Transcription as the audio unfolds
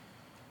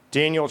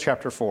Daniel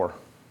chapter 4.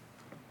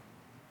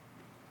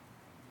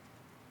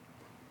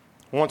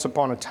 Once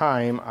upon a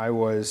time, I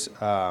was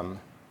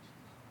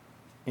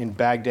in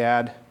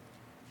Baghdad,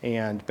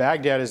 and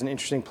Baghdad is an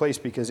interesting place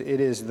because it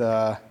is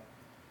the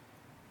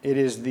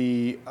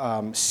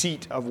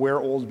seat of where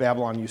old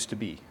Babylon used to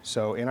be.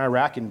 So in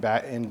Iraq,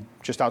 in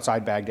just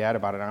outside Baghdad,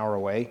 about an hour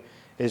away,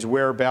 is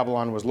where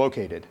Babylon was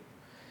located.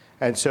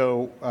 And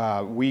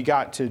so we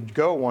got to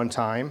go one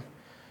time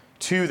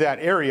to that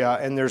area,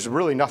 and there's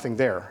really nothing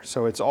there.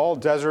 So it's all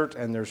desert,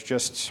 and there's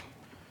just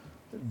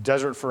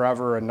desert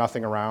forever and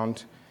nothing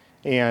around.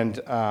 And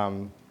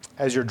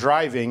as you're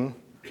driving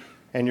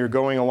and you're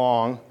going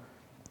along,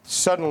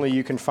 suddenly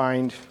you can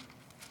find,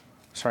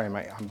 sorry,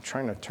 I'm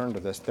trying to turn to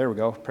this. There we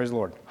go. Praise the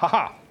Lord.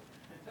 Ha-ha.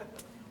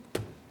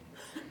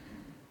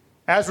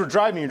 As we're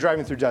driving, you're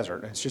driving through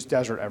desert. It's just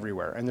desert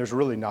everywhere, and there's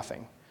really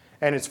nothing.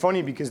 And it's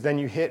funny because then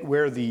you hit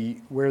where the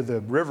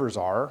rivers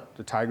are,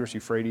 the Tigris,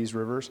 Euphrates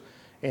rivers,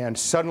 and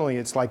suddenly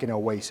it's like an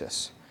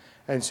oasis.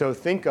 And so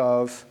think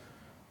of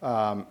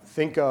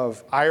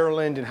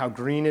Ireland and how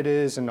green it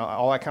is and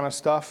all that kind of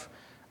stuff.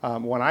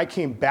 When I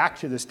came back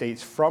to the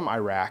States from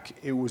Iraq,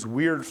 it was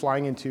weird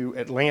flying into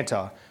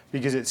Atlanta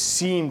because it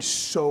seemed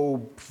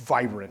so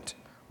vibrant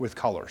with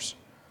colors.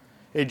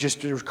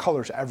 There's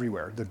colors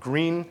everywhere. The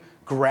green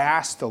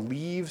grass, the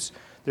leaves,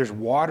 there's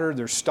water,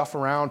 there's stuff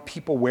around.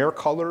 People wear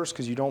colors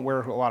because you don't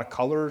wear a lot of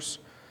colors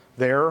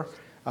there.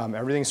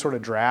 Everything's sort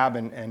of drab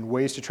and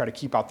ways to try to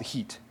keep out the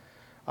heat.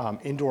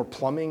 Indoor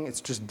plumbing,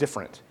 it's just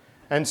different.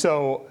 And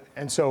so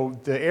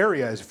the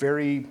area is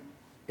very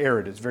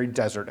arid. It's very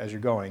desert as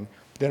you're going.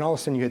 Then all of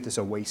a sudden you hit this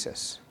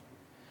oasis.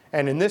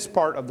 And in this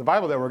part of the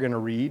Bible that we're going to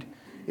read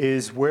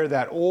is where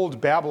that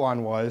old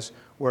Babylon was,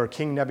 where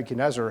King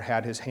Nebuchadnezzar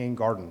had his hanging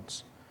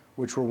gardens,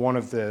 which were one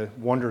of the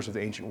wonders of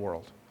the ancient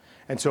world.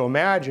 And so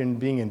imagine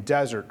being in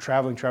desert,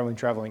 traveling,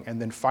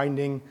 and then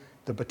finding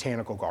the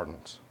botanical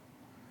gardens.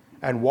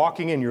 And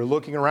walking in, you're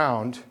looking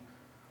around,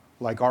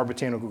 like our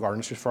botanical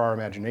gardens, just for our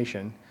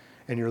imagination,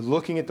 and you're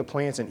looking at the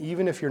plants, and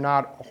even if you're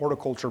not a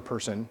horticulture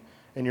person,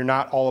 and you're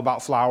not all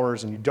about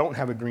flowers, and you don't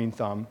have a green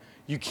thumb,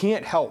 you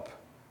can't help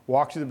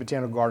walk through the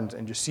botanical gardens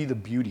and just see the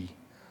beauty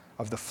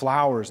of the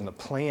flowers and the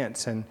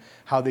plants and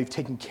how they've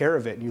taken care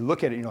of it. And you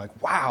look at it and you're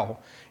like, wow,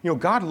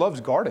 God loves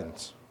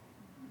gardens.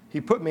 He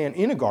put man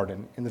in a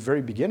garden in the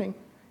very beginning.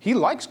 He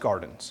likes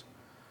gardens.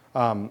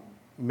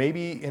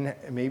 Maybe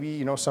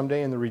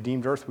someday in the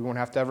redeemed earth we won't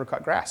have to ever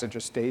cut grass. It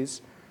just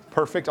stays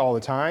perfect all the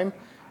time.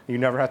 You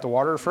never have to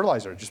water or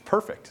fertilizer. It's just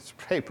perfect.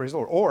 Hey, praise the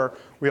Lord. Or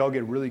we all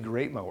get really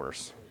great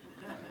mowers.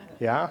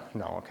 Yeah?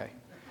 No, okay.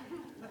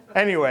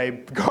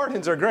 Anyway,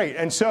 gardens are great.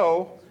 And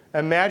so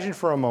imagine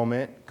for a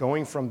moment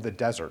going from the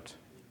desert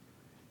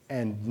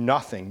and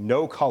nothing,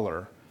 no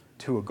color,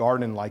 to a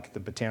garden like the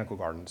botanical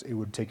gardens. It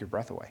would take your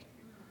breath away,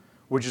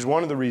 which is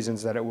one of the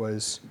reasons that it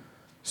was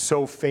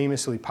so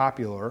famously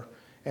popular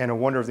and a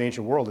wonder of the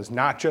ancient world, is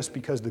not just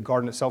because the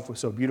garden itself was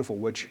so beautiful,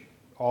 which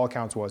all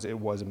accounts it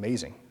was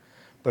amazing,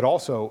 but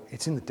also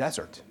it's in the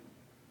desert.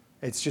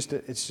 It's just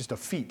a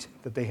feat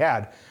that they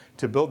had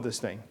to build this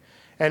thing.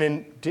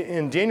 And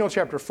in Daniel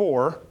chapter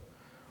 4,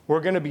 we're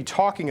going to be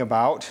talking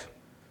about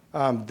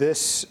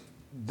this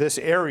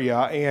area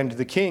and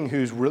the king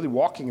who's really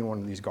walking in one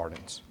of these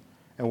gardens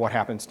and what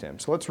happens to him.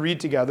 So let's read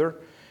together,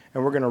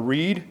 and we're going to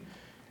read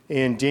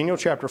in Daniel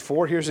chapter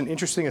 4. Here's an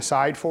interesting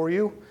aside for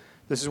you.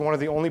 This is one of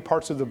the only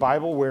parts of the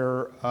Bible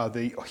where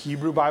the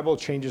Hebrew Bible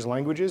changes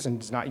languages and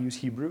does not use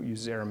Hebrew, it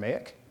uses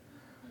Aramaic,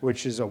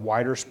 which is a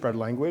wider spread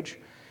language.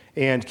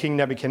 And King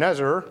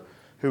Nebuchadnezzar,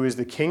 who is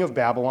the king of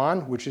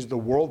Babylon, which is the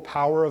world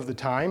power of the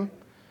time,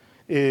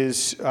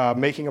 is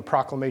making a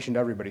proclamation to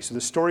everybody. So the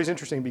story is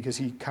interesting because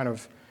he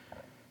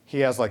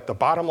has like the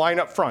bottom line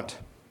up front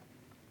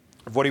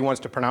of what he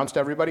wants to pronounce to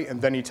everybody, and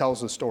then he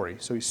tells the story.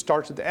 So he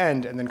starts at the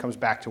end and then comes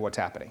back to what's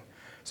happening.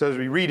 So as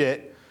we read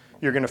it,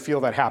 you're going to feel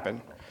that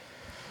happen.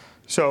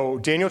 So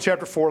Daniel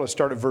chapter 4, let's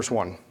start at verse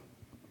 1.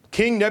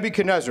 King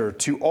Nebuchadnezzar,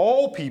 to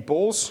all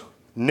peoples,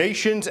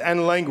 nations,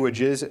 and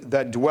languages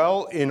that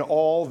dwell in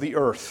all the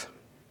earth,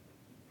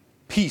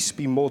 peace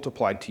be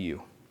multiplied to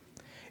you.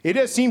 It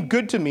has seemed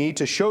good to me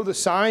to show the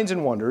signs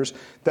and wonders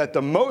that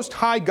the Most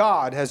High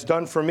God has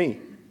done for me.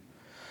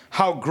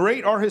 How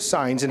great are his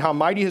signs and how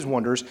mighty his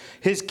wonders.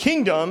 His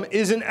kingdom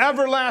is an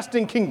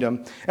everlasting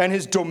kingdom, and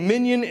his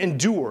dominion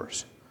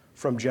endures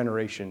from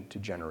generation to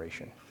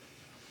generation.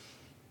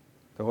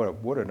 So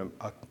what an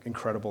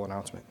incredible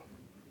announcement.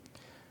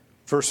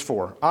 Verse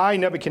 4, I,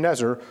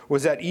 Nebuchadnezzar,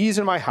 was at ease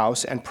in my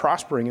house and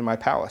prospering in my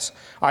palace.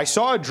 I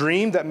saw a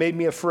dream that made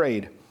me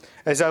afraid.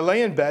 As I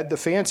lay in bed, the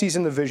fancies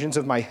and the visions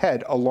of my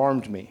head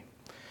alarmed me.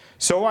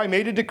 So I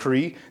made a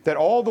decree that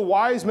all the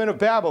wise men of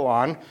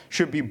Babylon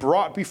should be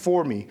brought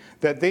before me,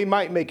 that they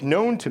might make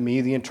known to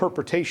me the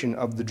interpretation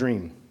of the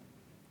dream.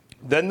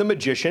 Then the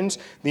magicians,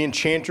 the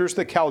enchanters,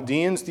 the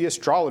Chaldeans, the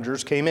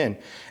astrologers came in,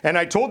 and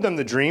I told them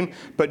the dream,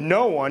 but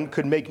no one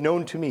could make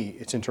known to me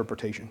its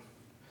interpretation.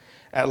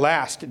 At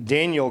last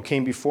Daniel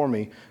came before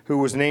me, who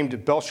was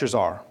named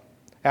Belshazzar,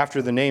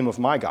 after the name of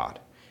my God.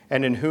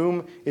 and in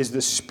whom is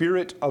the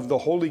spirit of the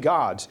holy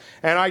gods.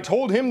 And I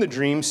told him the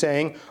dream,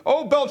 saying,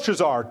 O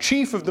Belshazzar,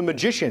 chief of the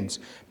magicians,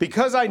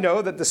 because I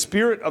know that the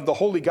spirit of the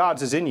holy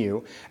gods is in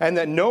you, and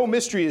that no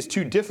mystery is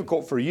too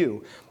difficult for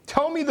you,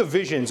 tell me the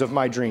visions of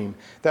my dream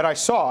that I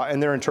saw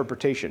and their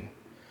interpretation.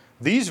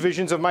 These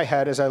visions of my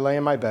head as I lay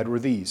in my bed were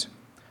these.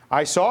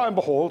 I saw, and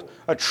behold,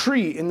 a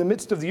tree in the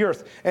midst of the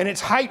earth, and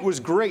its height was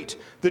great.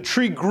 The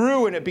tree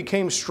grew, and it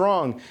became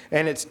strong,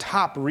 and its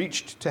top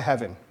reached to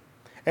heaven.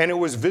 And it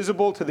was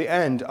visible to the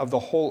end of the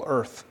whole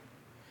earth.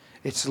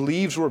 Its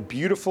leaves were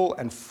beautiful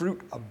and fruit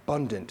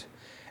abundant,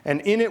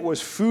 and in it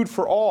was food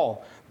for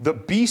all. The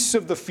beasts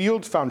of the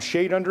field found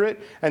shade under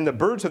it, and the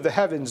birds of the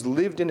heavens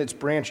lived in its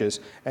branches,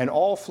 and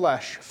all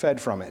flesh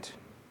fed from it.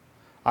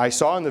 I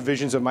saw in the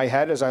visions of my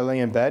head as I lay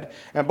in bed,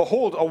 and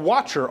behold, a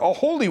watcher, a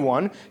holy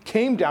one,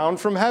 came down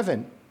from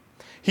heaven.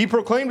 He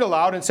proclaimed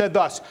aloud and said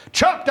thus,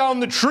 Chop down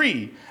the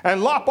tree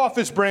and lop off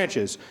its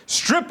branches,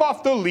 strip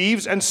off the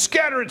leaves and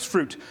scatter its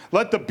fruit.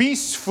 Let the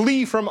beasts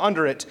flee from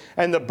under it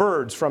and the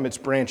birds from its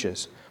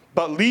branches.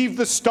 But leave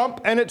the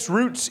stump and its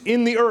roots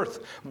in the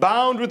earth,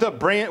 bound with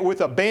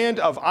a band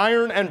of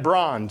iron and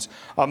bronze,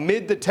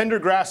 amid the tender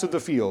grass of the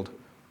field.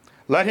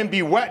 Let him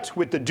be wet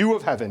with the dew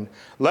of heaven.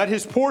 Let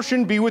his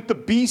portion be with the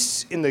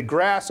beasts in the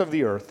grass of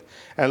the earth.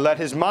 And let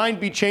his mind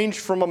be changed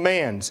from a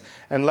man's,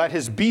 and let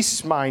his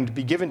beast's mind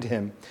be given to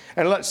him.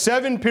 And let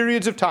 7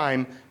 periods of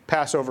time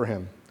pass over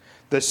him.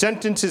 The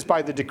sentence is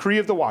by the decree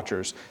of the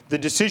watchers, the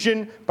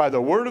decision by the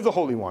word of the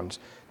holy ones,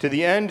 to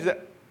the end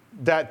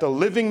that the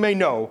living may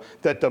know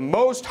that the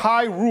Most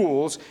High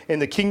rules in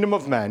the kingdom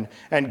of men,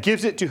 and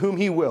gives it to whom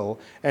he will,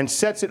 and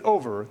sets it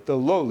over the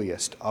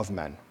lowliest of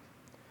men.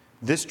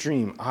 This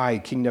dream I,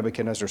 King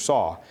Nebuchadnezzar,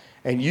 saw,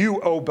 and you,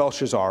 O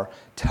Belshazzar,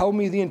 tell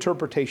me the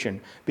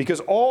interpretation, because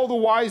all the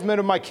wise men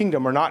of my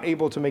kingdom are not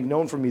able to make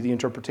known for me the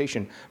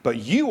interpretation, but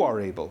you are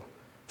able,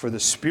 for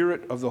the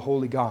spirit of the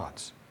holy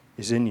gods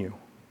is in you.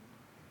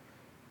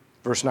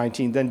 Verse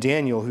 19, then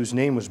Daniel, whose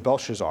name was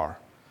Belshazzar,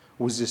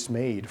 was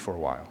dismayed for a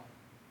while,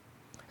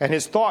 and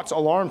his thoughts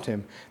alarmed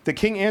him. The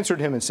king answered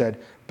him and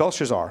said,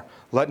 Belshazzar,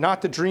 let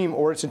not the dream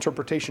or its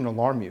interpretation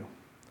alarm you.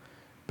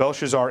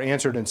 Belshazzar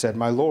answered and said,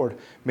 My lord,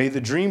 may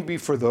the dream be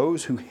for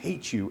those who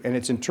hate you, and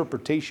its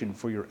interpretation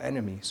for your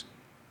enemies.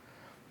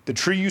 The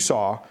tree you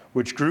saw,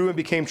 which grew and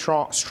became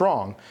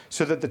strong,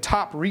 so that the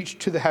top reached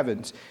to the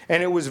heavens,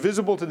 and it was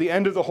visible to the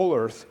end of the whole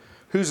earth,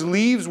 whose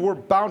leaves were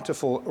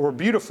bountiful or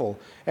beautiful,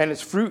 and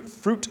its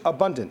fruit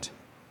abundant,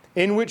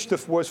 in which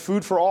was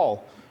food for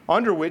all,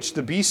 under which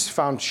the beasts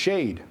found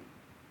shade,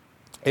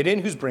 and in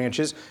whose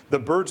branches the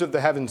birds of the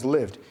heavens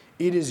lived.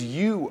 It is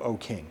you, O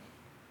king.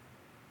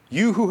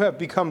 You who have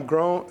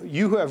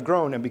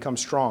grown and become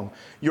strong.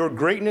 Your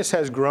greatness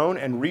has grown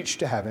and reached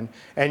to heaven,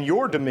 and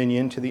your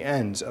dominion to the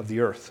ends of the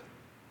earth.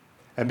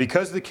 And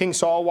because the king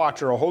saw a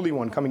watcher, a holy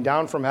one, coming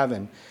down from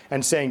heaven,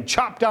 and saying,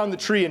 Chop down the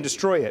tree and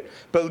destroy it,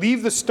 but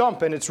leave the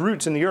stump and its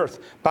roots in the earth,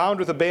 bound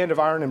with a band of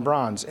iron and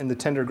bronze in the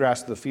tender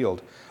grass of the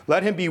field.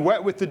 Let him be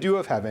wet with the dew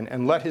of heaven,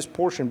 and let his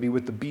portion be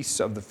with the beasts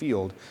of the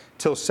field,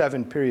 till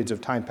 7 periods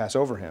of time pass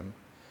over him.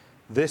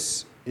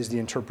 This is the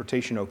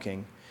interpretation, O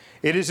king.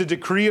 It is a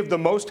decree of the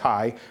Most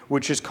High,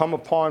 which has come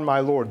upon my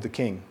lord the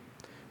king,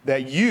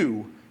 that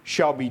you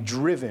shall be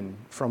driven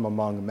from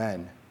among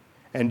men,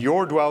 and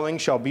your dwelling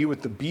shall be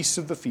with the beasts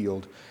of the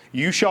field.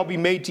 You shall be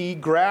made to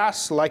eat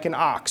grass like an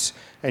ox,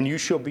 and you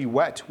shall be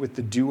wet with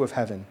the dew of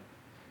heaven.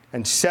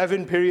 And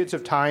 7 periods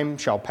of time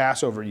shall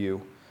pass over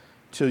you,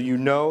 till you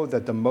know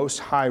that the Most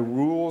High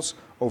rules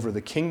over the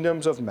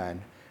kingdoms of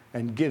men,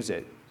 and gives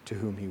it to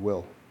whom he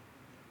will.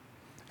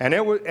 And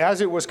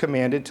as it was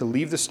commanded to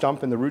leave the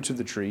stump and the roots of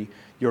the tree,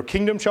 your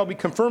kingdom shall be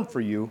confirmed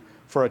for you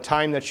for a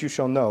time that you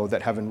shall know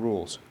that heaven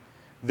rules.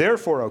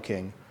 Therefore, O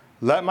king,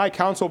 let my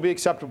counsel be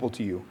acceptable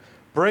to you.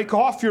 Break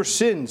off your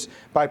sins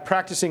by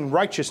practicing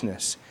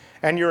righteousness,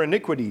 and your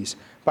iniquities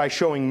by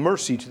showing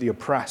mercy to the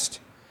oppressed,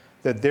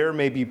 that there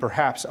may be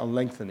perhaps a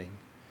lengthening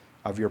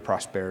of your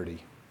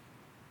prosperity.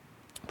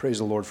 Praise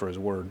the Lord for his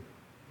word.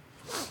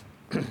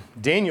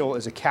 Daniel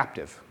is a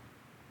captive.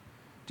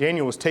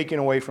 Daniel was taken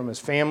away from his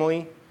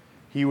family.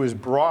 He was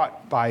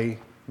brought by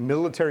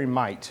military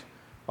might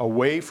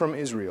away from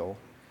Israel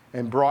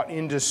and brought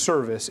into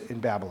service in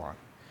Babylon.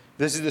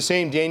 This is the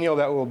same Daniel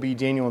that will be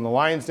Daniel in the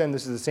lion's den.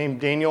 This is the same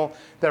Daniel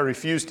that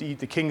refused to eat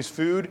the king's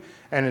food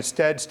and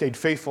instead stayed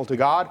faithful to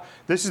God.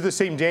 This is the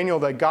same Daniel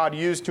that God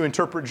used to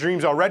interpret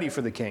dreams already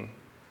for the king.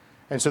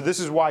 And so this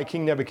is why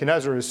King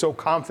Nebuchadnezzar is so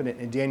confident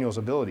in Daniel's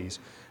abilities,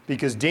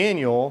 because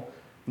Daniel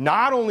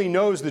not only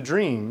knows the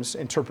dream's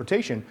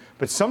interpretation,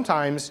 but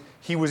sometimes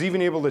he was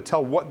even able to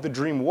tell what the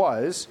dream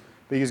was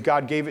because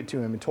God gave it to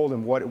him and told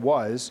him what it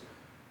was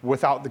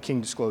without the king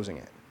disclosing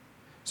it.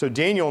 So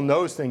Daniel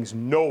knows things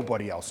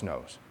nobody else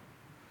knows.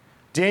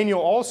 Daniel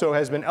also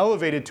has been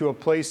elevated to a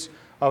place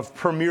of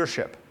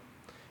premiership.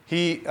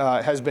 He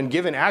has been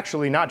given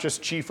actually not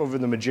just chief over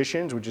the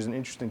magicians, which is an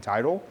interesting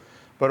title,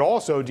 but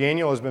also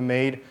Daniel has been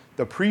made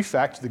the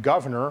prefect, the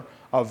governor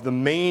of the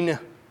main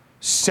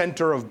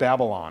center of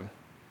Babylon.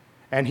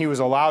 And he was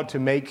allowed to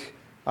make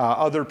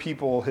other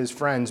people, his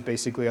friends,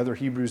 basically, other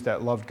Hebrews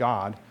that loved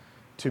God,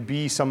 to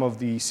be some of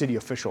the city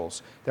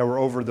officials that were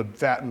over the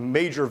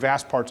major,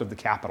 vast parts of the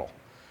capital.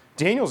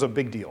 Daniel's a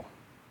big deal.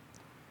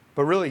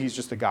 But really, he's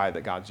just a guy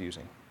that God's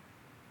using.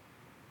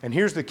 And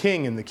here's the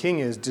king, and the king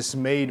is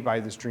dismayed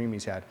by this dream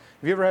he's had.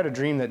 Have you ever had a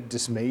dream that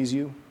dismays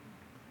you?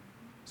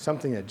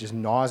 Something that just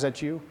gnaws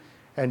at you?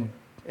 And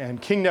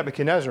King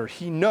Nebuchadnezzar,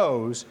 he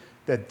knows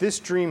that this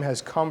dream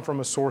has come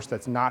from a source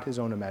that's not his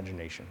own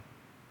imagination.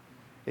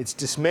 It's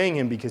dismaying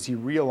him because he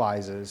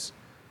realizes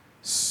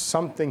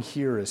something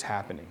here is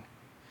happening.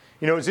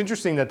 You know, it's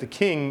interesting that the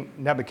king,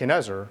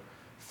 Nebuchadnezzar,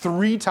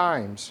 3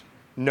 times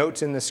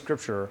notes in this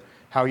scripture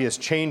how he has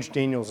changed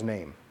Daniel's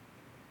name.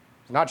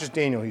 It's not just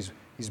Daniel, he's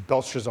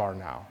Belshazzar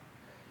now.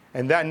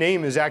 And that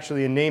name is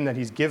actually a name that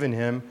he's given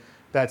him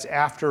that's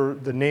after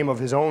the name of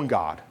his own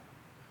god.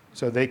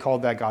 So they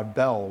called that god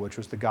Bel, which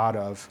was the god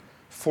of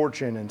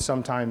fortune and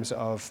sometimes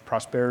of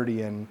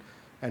prosperity and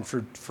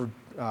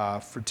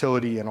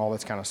fertility and all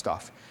this kind of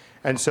stuff.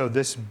 And so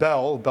this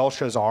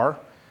Belshazzar,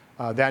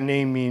 that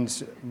name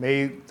means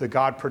may the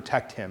god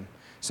protect him.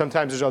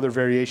 Sometimes there's other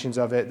variations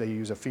of it. They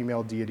use a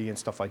female deity and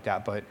stuff like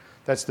that, but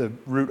that's the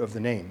root of the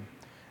name.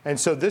 And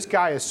so this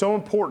guy is so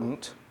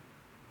important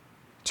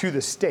to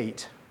the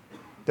state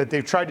that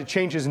they've tried to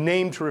change his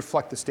name to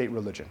reflect the state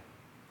religion.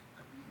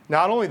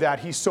 Not only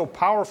that, he's so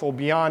powerful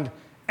beyond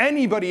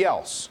anybody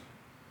else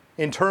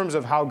in terms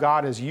of how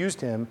God has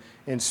used him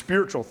in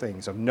spiritual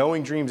things, of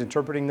knowing dreams,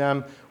 interpreting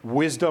them,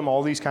 wisdom,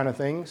 all these kind of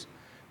things,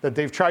 that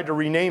they've tried to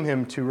rename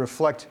him to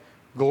reflect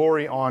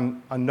glory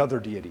on another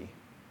deity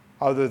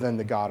other than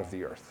the God of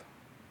the earth.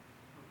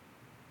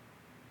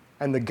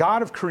 And the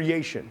God of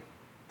creation,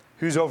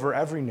 who's over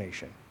every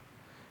nation,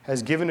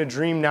 has given a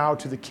dream now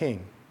to the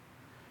king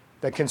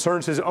that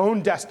concerns his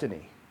own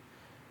destiny.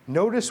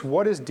 Notice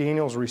what is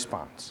Daniel's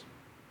response.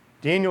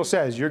 Daniel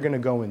says, you're going to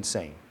go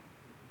insane.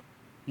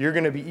 You're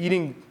going to be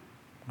eating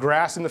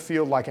grass in the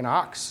field like an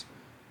ox.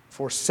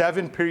 For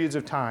 7 periods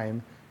of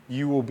time,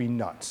 you will be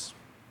nuts.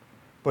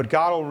 But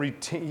God will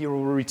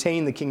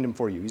retain the kingdom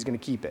for you. He's going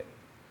to keep it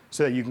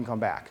so that you can come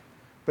back.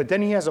 But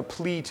then he has a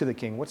plea to the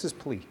king. What's his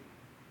plea?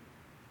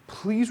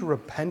 Please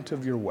repent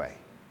of your way.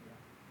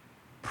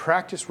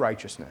 Practice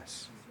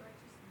righteousness.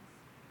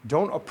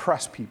 Don't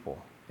oppress people.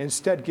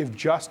 Instead, give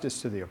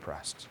justice to the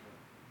oppressed.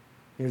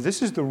 You know,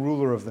 this is the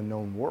ruler of the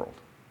known world.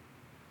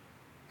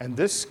 And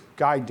this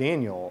guy,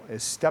 Daniel,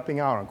 is stepping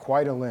out on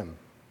quite a limb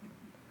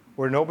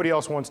where nobody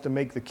else wants to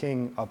make the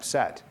king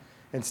upset.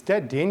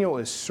 Instead, Daniel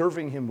is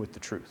serving him with the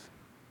truth.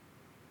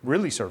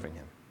 Really serving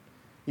him.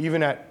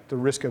 Even at the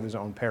risk of his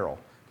own peril.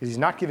 Because he's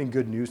not giving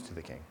good news to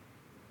the king.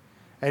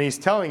 And he's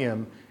telling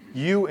him,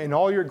 you in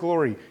all your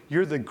glory,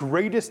 you're the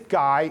greatest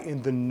guy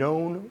in the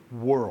known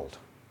world.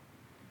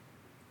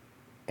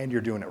 And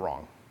you're doing it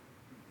wrong.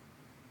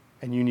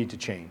 And you need to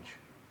change.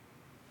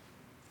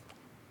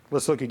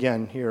 Let's look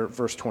again here at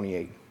verse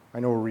 28. I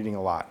know we're reading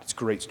a lot. It's a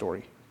great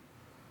story.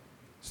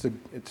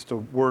 It's the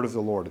word of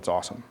the Lord. It's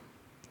awesome.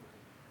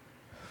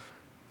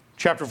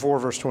 Chapter 4,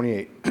 verse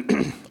 28.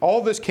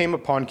 All this came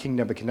upon King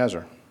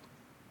Nebuchadnezzar.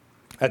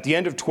 At the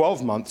end of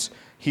 12 months,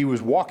 he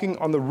was walking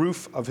on the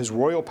roof of his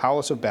royal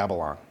palace of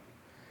Babylon.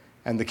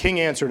 And the king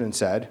answered and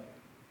said,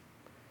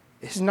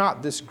 is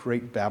not this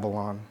great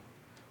Babylon,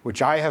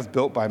 which I have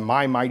built by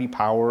my mighty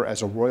power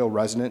as a royal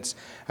residence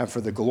and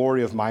for the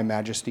glory of my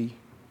majesty?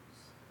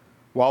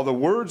 While the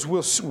words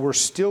were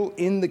still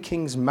in the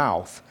king's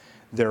mouth,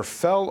 there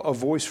fell a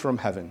voice from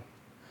heaven.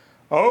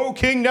 O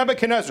King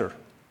Nebuchadnezzar,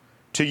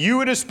 to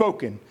you it is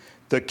spoken,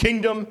 the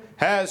kingdom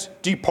has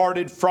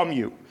departed from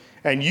you,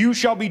 and you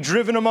shall be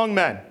driven among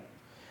men.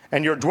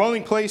 And your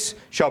dwelling place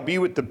shall be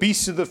with the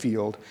beasts of the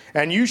field,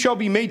 and you shall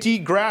be made to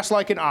eat grass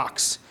like an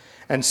ox.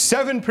 And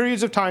 7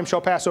 periods of time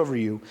shall pass over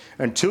you,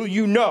 until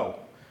you know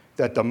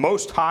that the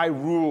Most High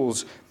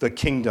rules the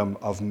kingdom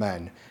of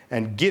men,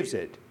 and gives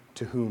it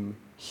to whom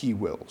he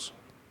wills.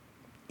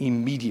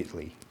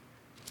 Immediately,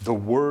 the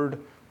word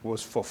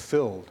was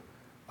fulfilled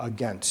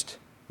against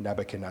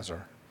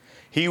Nebuchadnezzar.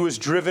 He was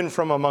driven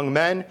from among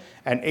men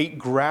and ate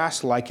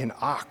grass like an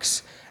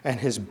ox,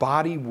 and his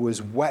body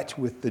was wet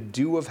with the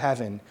dew of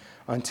heaven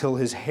until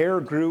his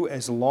hair grew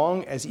as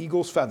long as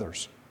eagle's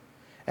feathers,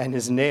 and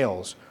his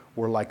nails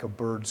were like a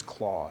bird's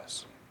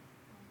claws.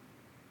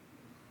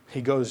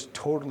 He goes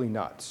totally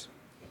nuts.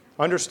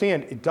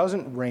 Understand, it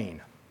doesn't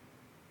rain.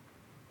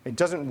 It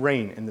doesn't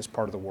rain in this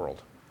part of the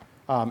world.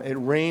 It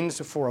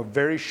rains for a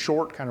very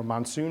short kind of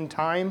monsoon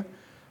time.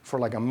 For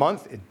like a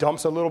month, it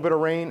dumps a little bit of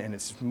rain, and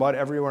it's mud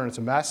everywhere, and it's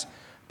a mess.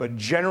 But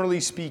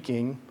generally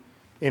speaking,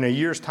 in a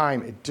year's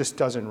time, it just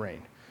doesn't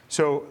rain.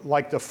 So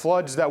like the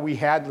floods that we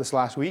had this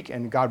last week,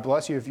 and God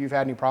bless you if you've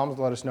had any problems,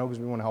 let us know because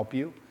we want to help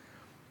you.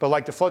 But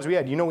like the floods we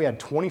had, we had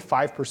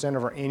 25%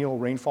 of our annual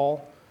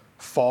rainfall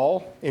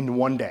fall in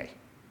one day.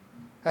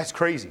 That's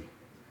crazy.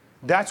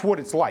 That's what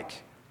it's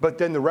like. But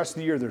then the rest of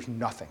the year, there's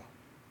nothing.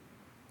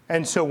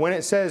 And so when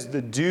it says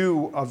the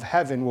dew of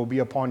heaven will be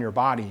upon your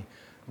body,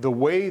 the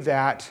way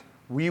that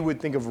we would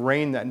think of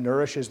rain that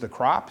nourishes the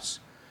crops,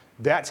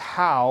 that's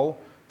how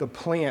the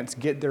plants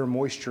get their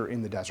moisture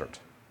in the desert,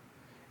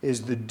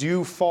 is the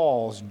dew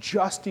falls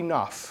just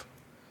enough.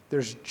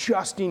 There's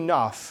just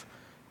enough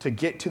to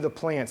get to the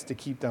plants to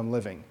keep them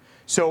living.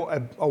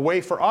 So a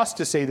way for us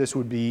to say this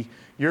would be,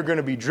 you're going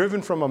to be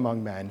driven from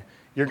among men.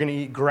 You're going to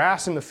eat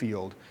grass in the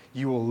field.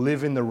 You will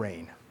live in the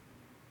rain.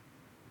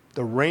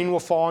 The rain will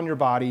fall on your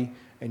body,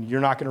 and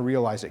you're not going to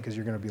realize it because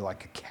you're going to be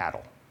like a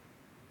cattle,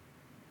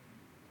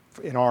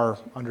 in our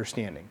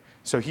understanding.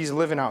 So he's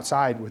living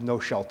outside with no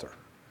shelter.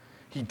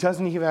 He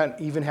doesn't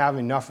even have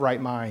enough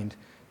right mind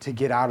to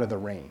get out of the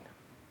rain.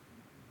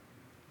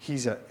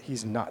 He's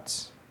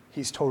nuts.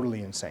 He's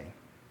totally insane.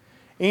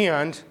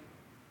 And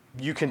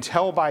you can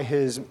tell by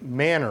his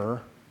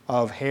manner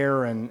of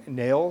hair and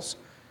nails,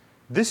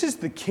 this is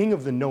the king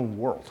of the known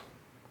world.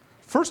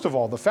 First of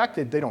all, the fact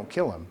that they don't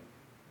kill him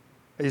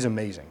is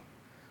amazing.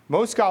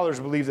 Most scholars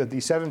believe that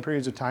these 7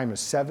 periods of time is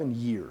 7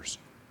 years.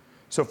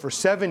 So for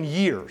 7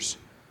 years,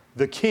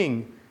 the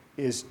king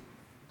is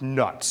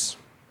nuts.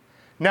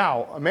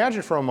 Now,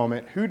 imagine for a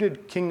moment, who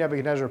did King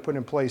Nebuchadnezzar put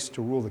in place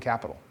to rule the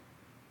capital?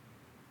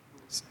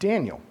 It's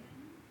Daniel.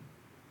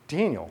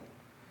 Daniel.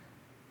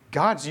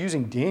 God's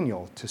using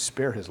Daniel to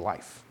spare his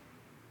life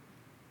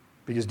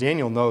because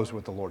Daniel knows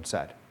what the Lord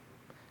said.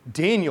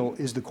 Daniel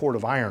is the cord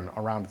of iron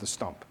around the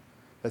stump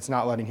that's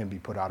not letting him be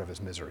put out of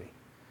his misery.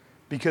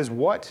 Because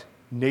what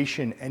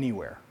nation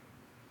anywhere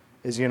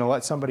is going to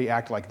let somebody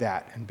act like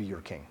that and be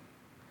your king?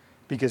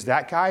 Because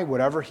that guy,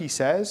 whatever he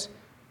says,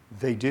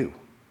 they do.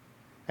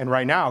 And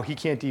right now, he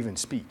can't even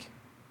speak.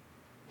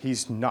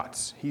 He's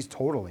nuts. He's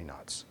totally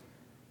nuts.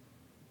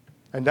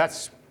 And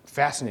that's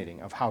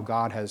fascinating of how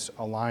God has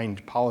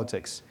aligned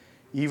politics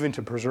even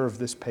to preserve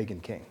this pagan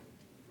king.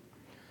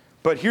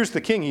 But here's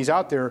the king. He's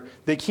out there.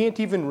 They can't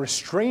even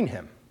restrain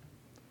him.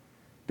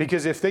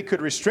 Because if they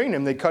could restrain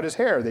him, they'd cut his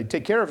hair. They'd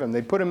take care of him.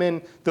 They'd put him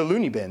in the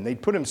loony bin.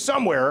 They'd put him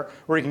somewhere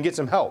where he can get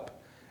some help.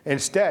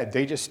 Instead,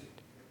 he's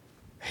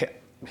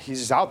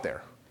just out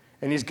there.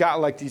 And he's got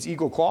like these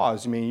eagle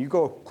claws. I mean, you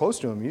go close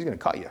to him, he's going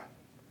to cut you.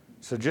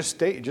 So just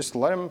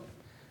let him,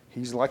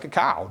 he's like a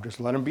cow. Just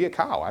let him be a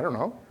cow. I don't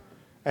know.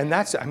 And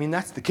that's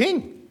the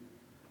king.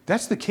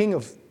 That's the king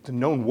of the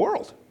known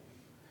world.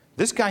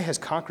 This guy has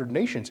conquered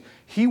nations.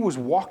 He was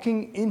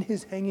walking in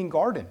his hanging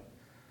garden,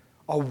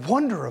 a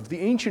wonder of the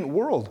ancient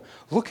world,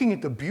 looking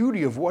at the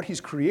beauty of what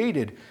he's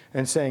created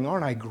and saying,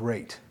 aren't I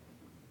great?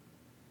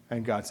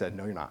 And God said,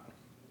 no, you're not.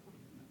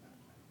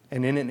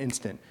 And in an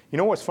instant, you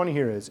know what's funny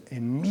here is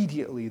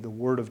immediately the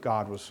word of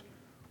God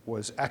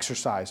was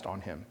exercised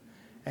on him.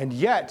 And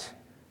yet,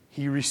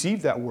 he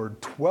received that word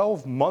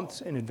 12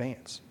 months in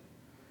advance.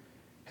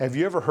 Have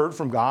you ever heard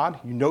from God?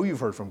 You know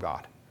you've heard from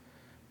God,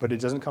 but it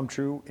doesn't come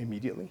true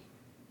immediately.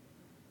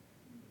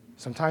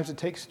 Sometimes it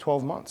takes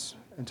 12 months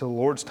until the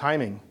Lord's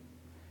timing.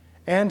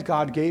 And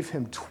God gave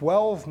him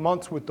 12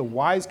 months with the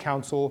wise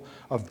counsel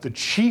of the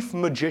chief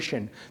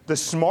magician, the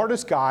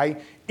smartest guy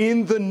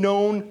in the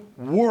known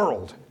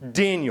world,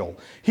 Daniel.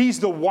 He's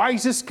the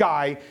wisest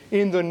guy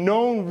in the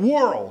known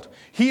world.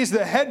 He is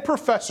the head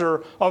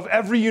professor of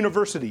every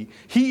university.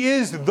 He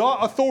is the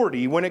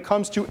authority when it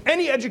comes to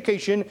any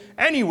education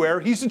anywhere.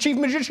 He's the chief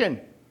magician.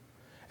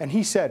 And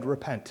he said,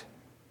 repent.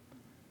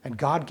 And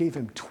God gave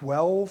him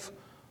 12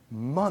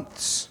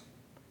 months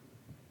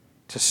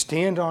to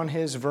stand on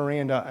his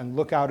veranda and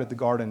look out at the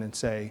garden and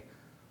say,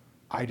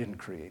 I didn't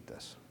create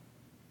this.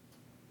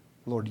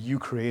 Lord, you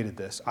created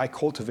this. I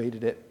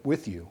cultivated it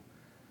with you,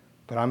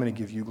 but I'm going to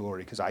give you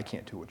glory because I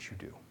can't do what you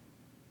do.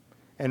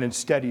 And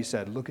instead he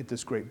said, look at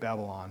this great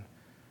Babylon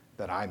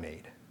that I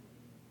made.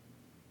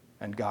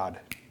 And God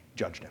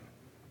judged him.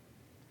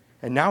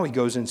 And now he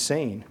goes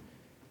insane,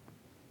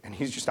 and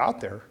he's just out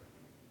there.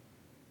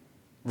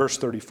 Verse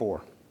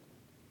 34.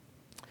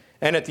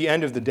 And at the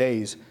end of the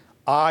days,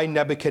 I,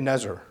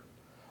 Nebuchadnezzar,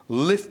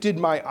 lifted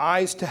my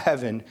eyes to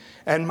heaven,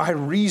 and my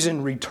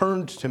reason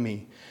returned to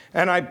me.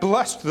 And I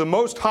blessed the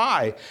Most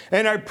High,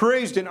 and I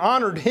praised and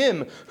honored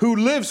him who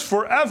lives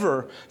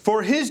forever.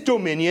 For his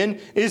dominion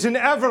is an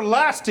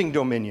everlasting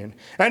dominion,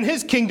 and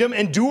his kingdom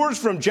endures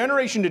from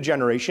generation to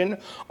generation.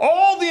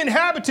 All the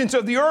inhabitants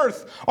of the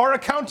earth are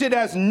accounted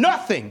as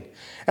nothing,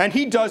 and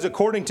he does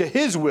according to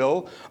his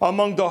will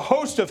among the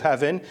host of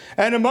heaven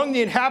and among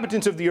the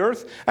inhabitants of the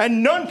earth,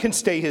 and none can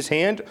stay his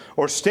hand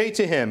or say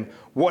to him,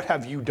 what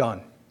have you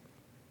done?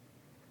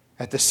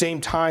 At the same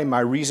time,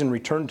 my reason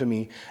returned to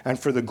me, and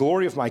for the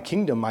glory of my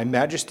kingdom, my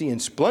majesty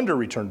and splendor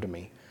returned to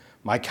me.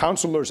 My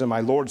counselors and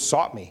my lords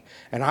sought me,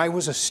 and I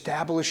was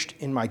established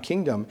in my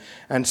kingdom,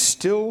 and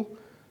still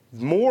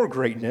more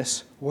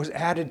greatness was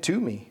added to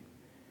me.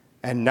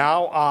 And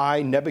now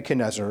I,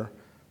 Nebuchadnezzar,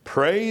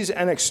 praise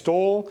and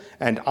extol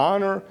and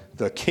honor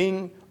the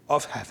King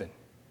of heaven.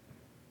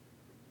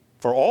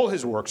 For all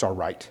his works are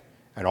right,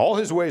 and all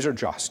his ways are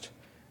just,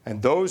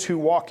 and those who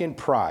walk in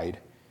pride,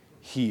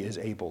 he is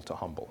able to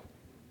humble.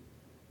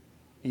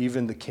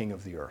 Even the king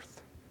of the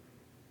earth,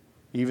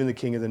 even the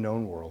king of the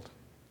known world,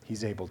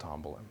 he's able to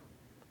humble him.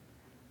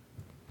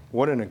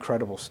 What an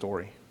incredible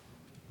story.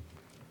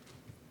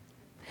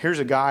 Here's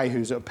a guy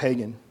who's a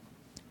pagan,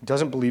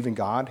 doesn't believe in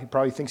God. He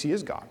probably thinks he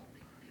is God.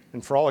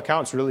 And for all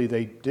accounts, really,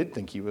 they did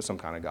think he was some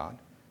kind of God.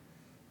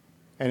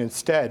 And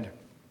instead,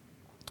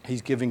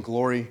 he's giving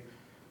glory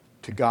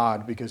to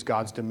God because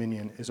God's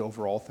dominion is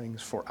over all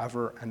things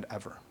forever and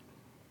ever.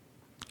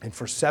 And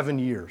for 7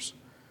 years,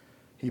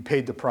 he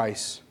paid the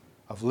price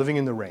of living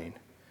in the rain,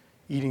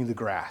 eating the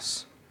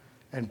grass,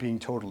 and being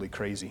totally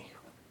crazy.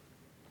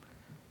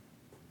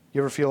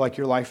 You ever feel like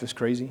your life is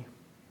crazy?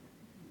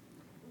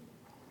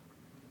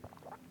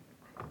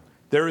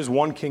 There is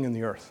one king in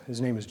the earth. His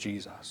name is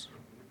Jesus.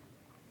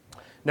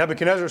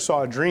 Nebuchadnezzar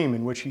saw a dream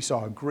in which he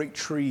saw a great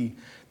tree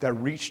that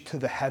reached to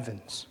the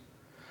heavens.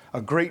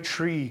 A great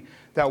tree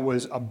that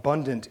was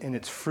abundant in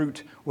its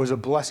fruit, was a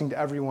blessing to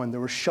everyone. There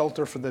was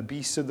shelter for the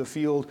beasts of the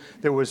field.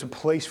 There was a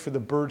place for the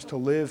birds to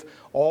live.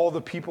 All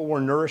the people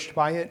were nourished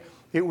by it.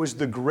 It was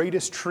the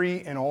greatest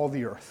tree in all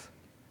the earth.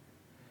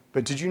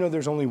 But did you know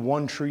there's only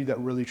one tree that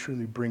really,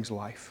 truly brings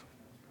life?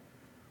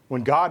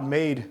 When God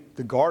made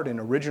the garden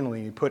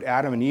originally, he put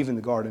Adam and Eve in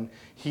the garden,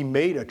 he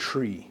made a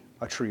tree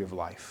of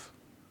life.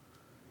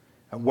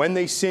 And when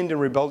they sinned and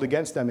rebelled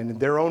against them, and in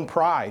their own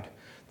pride,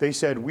 they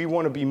said, we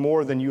want to be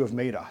more than you have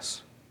made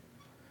us.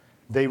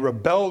 They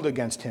rebelled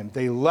against him.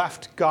 They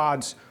left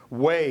God's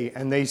way,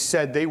 and they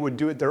said they would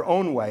do it their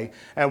own way.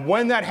 And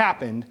when that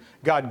happened,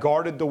 God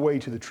guarded the way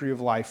to the tree of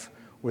life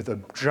with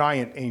a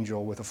giant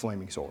angel with a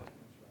flaming sword.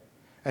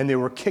 And they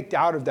were kicked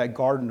out of that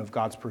garden of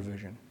God's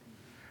provision.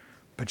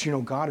 But you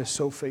know, God is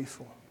so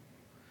faithful.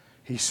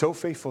 He's so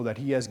faithful that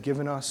he has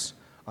given us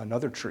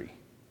another tree.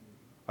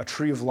 A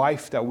tree of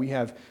life that we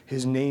have.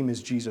 His name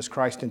is Jesus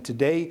Christ. And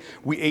today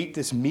we ate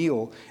this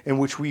meal in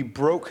which we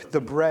broke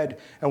the bread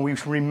and we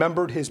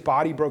remembered his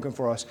body broken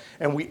for us.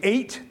 And we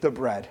ate the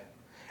bread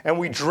and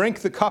we drank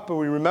the cup and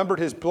we remembered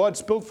his blood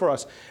spilled for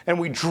us. And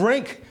we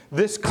drank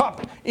this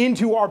cup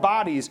into our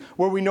bodies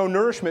where we know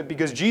nourishment,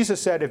 because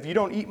Jesus said, if you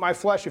don't eat my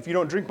flesh, if you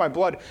don't drink my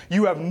blood,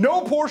 you have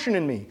no portion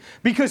in me,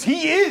 because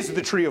he is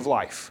the tree of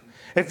life.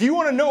 If you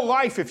want to know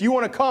life, if you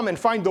want to come and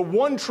find the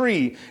one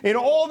tree in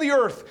all the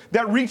earth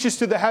that reaches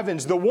to the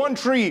heavens, the one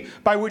tree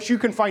by which you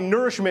can find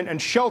nourishment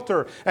and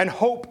shelter and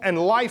hope and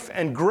life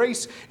and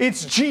grace,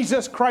 it's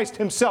Jesus Christ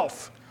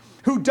himself,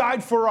 who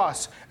died for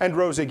us and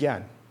rose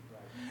again.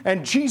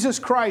 And Jesus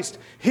Christ,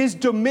 his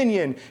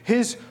dominion,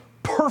 his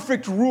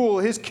perfect rule,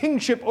 his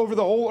kingship over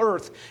the whole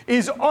earth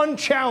is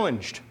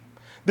unchallenged.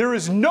 There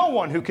is no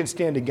one who can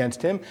stand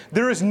against him.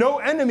 There is no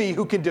enemy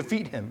who can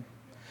defeat him.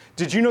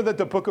 Did you know that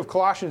the book of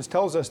Colossians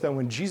tells us that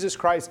when Jesus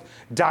Christ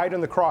died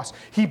on the cross,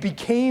 he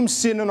became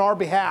sin on our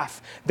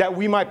behalf that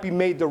we might be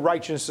made the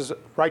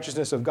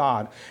righteousness of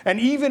God? And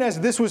even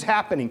as this was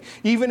happening,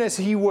 even as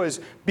he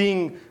was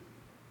being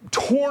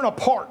torn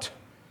apart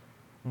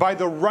by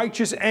the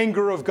righteous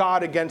anger of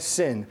God against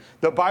sin,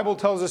 the Bible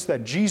tells us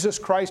that Jesus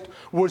Christ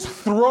was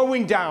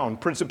throwing down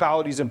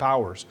principalities and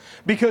powers.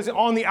 Because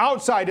on the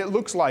outside, it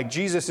looks like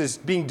Jesus is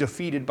being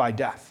defeated by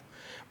death.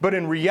 But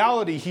in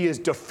reality, he is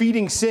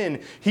defeating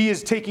sin. He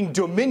is taking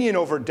dominion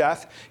over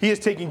death. He is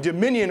taking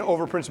dominion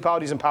over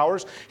principalities and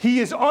powers. He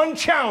is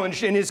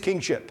unchallenged in his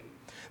kingship.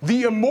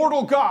 The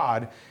immortal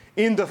God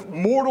in the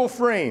mortal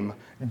frame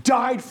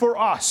died for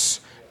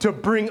us to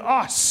bring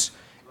us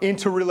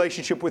into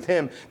relationship with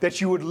him, that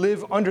you would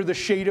live under the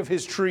shade of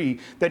his tree,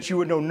 that you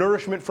would know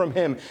nourishment from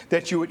him,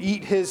 that you would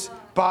eat his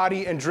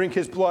body and drink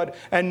his blood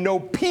and know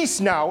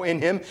peace now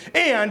in him.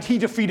 And he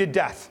defeated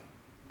death.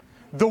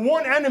 The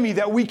one enemy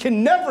that we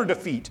can never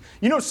defeat.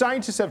 You know,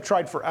 scientists have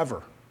tried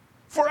forever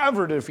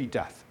to defeat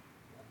death.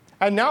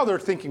 And now they're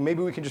thinking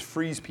maybe we can just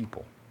freeze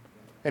people.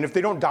 And if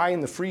they don't die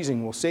in the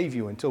freezing, we'll save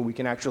you until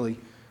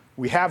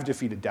we have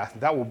defeated death.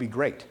 That will be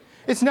great.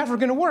 It's never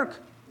going to work.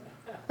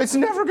 It's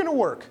never going to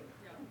work.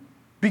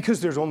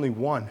 Because there's only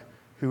one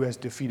who has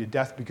defeated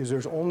death, because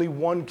there's only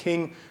one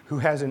king who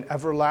has an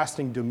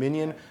everlasting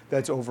dominion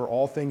that's over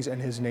all things, and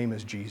his name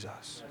is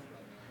Jesus.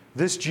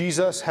 This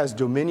Jesus has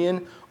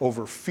dominion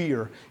over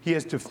fear. He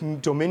has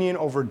dominion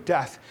over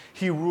death.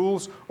 He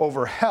rules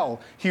over hell.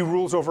 He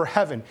rules over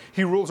heaven.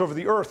 He rules over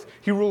the earth.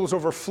 He rules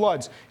over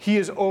floods. He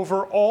is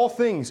over all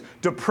things.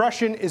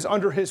 Depression is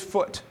under his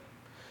foot.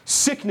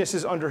 Sickness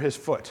is under his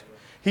foot.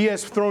 He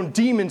has thrown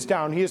demons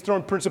down. He has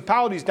thrown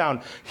principalities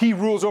down. He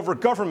rules over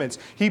governments.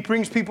 He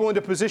brings people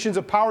into positions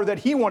of power that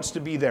he wants to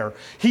be there.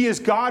 He is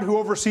God who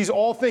oversees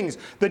all things.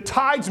 The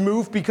tides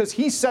move because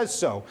he says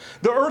so.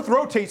 The earth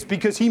rotates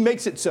because he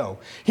makes it so.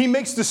 He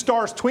makes the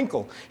stars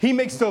twinkle. He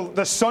makes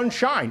the sun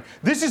shine.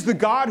 This is the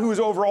God who is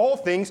over all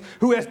things,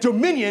 who has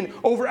dominion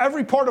over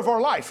every part of our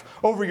life,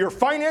 over your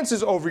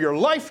finances, over your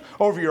life,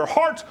 over your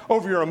heart,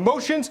 over your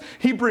emotions.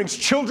 He brings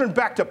children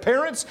back to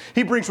parents.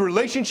 He brings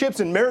relationships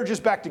and marriages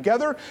back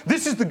together.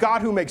 This is the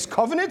God who makes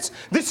covenants.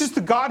 This is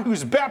the God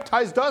who's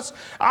baptized us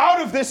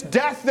out of this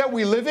death that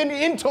we live in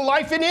into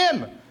life in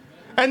him.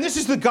 And this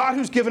is the God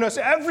who's given us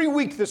every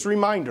week this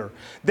reminder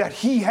that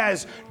he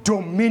has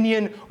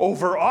dominion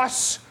over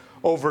us,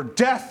 over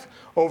death,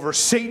 over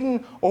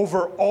Satan,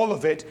 over all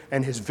of it,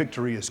 and his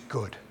victory is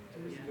good.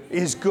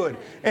 Is good.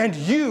 And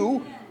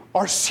you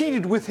are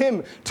seated with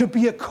him to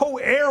be a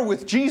co-heir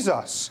with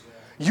Jesus.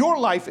 Your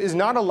life is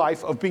not a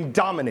life of being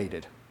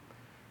dominated.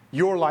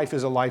 Your life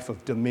is a life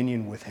of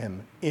dominion with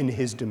him in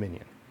his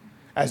dominion,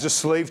 as a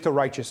slave to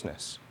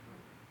righteousness,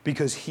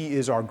 because he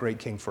is our great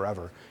king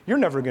forever. You're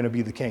never going to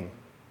be the king,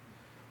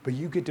 but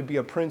you get to be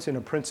a prince and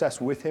a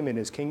princess with him in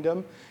his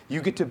kingdom.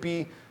 You get to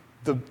be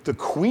the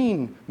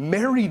queen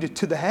married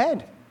to the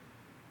head,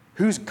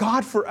 who's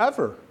God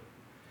forever.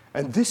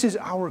 And this is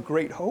our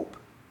great hope.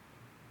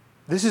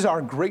 This is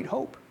our great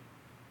hope.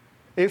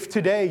 If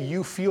today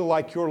you feel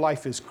like your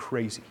life is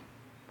crazy,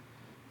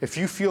 if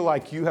you feel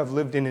like you have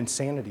lived in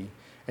insanity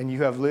and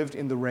you have lived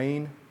in the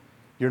rain,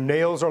 your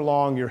nails are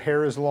long, your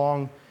hair is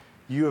long,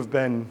 you have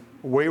been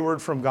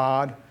wayward from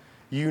God,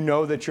 you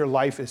know that your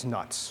life is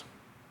nuts.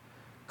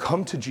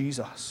 Come to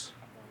Jesus.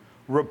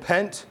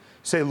 Repent.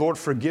 Say, Lord,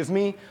 forgive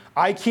me.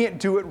 I can't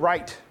do it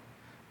right,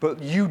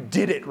 but you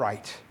did it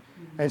right.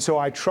 And so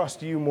I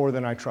trust you more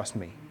than I trust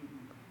me.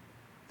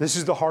 This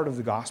is the heart of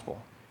the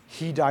gospel.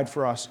 He died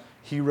for us.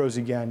 He rose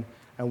again.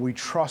 And we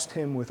trust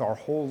him with our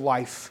whole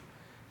life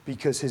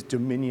because his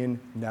dominion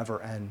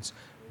never ends.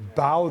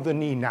 Bow the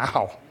knee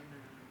now.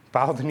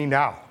 Bow the knee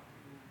now.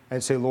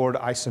 And say, Lord,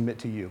 I submit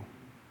to you.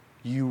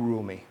 You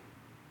rule me.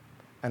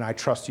 And I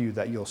trust you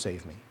that you'll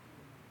save me.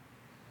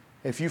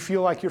 If you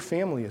feel like your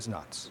family is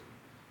nuts,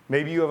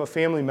 maybe you have a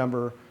family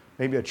member,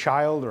 maybe a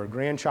child or a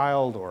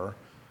grandchild or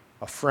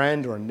a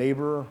friend or a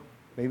neighbor,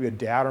 maybe a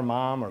dad or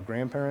mom or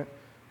grandparent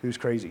who's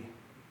crazy.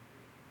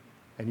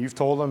 And you've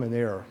told them and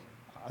they're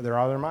out of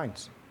their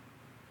minds.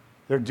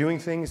 They're doing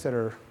things that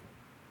are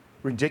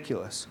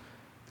ridiculous.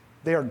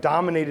 They are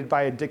dominated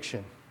by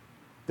addiction.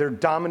 They're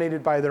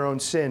dominated by their own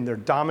sin. They're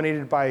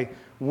dominated by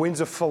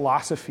winds of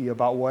philosophy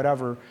about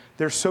whatever.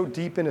 They're so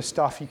deep into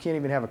stuff you can't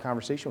even have a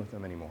conversation with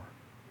them anymore.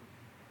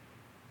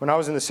 When I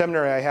was in the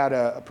seminary, I had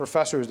a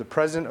professor who was the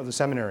president of the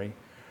seminary,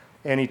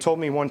 and he told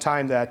me one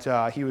time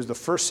that he was the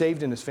first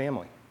saved in his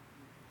family.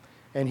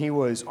 And he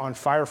was on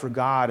fire for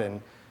God,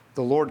 and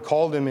the Lord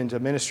called him into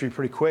ministry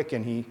pretty quick,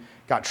 and he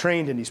got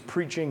trained, and he's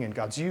preaching, and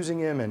God's using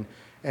him, and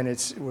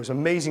it was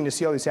amazing to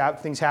see all these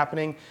things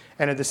happening.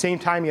 And at the same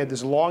time, he had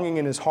this longing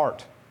in his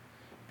heart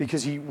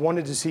because he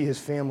wanted to see his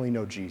family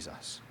know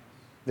Jesus.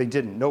 They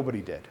didn't.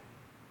 Nobody did.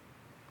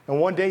 And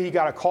one day he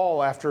got a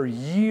call after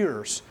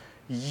years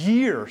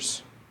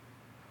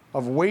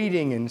of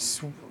waiting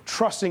and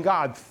trusting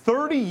God.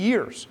 30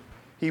 years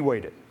he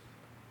waited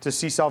to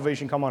see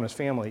salvation come on his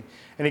family.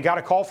 And he got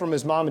a call from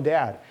his mom and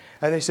dad.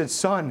 And they said,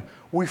 son,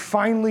 we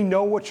finally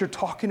know what you're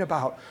talking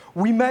about.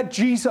 We met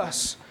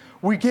Jesus.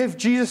 We gave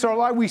Jesus our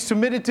life. We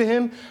submitted to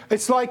him.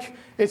 It's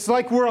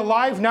like we're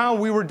alive now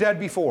and we were dead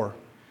before.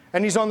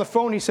 And he's on the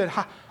phone. He said,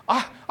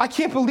 I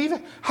can't believe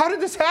it. How did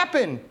this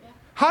happen?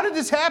 How did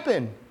this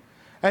happen?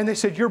 And they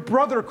said, your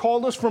brother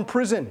called us from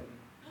prison.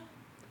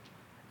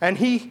 And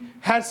he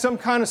had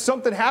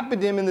something happen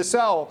to him in the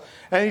cell.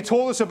 And he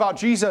told us about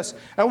Jesus.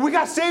 And we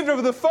got saved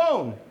over the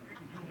phone.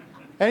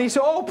 And he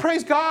said, oh,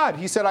 praise God.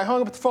 He said, I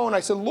hung up the phone. I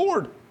said,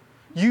 Lord,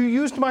 you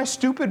used my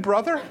stupid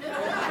brother?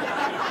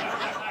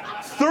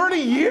 30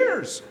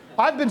 years.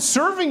 I've been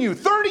serving you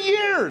 30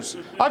 years.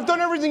 I've done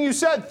everything you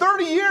said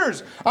 30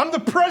 years. I'm the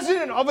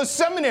president of a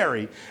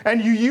seminary.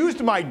 And you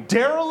used my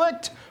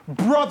derelict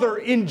brother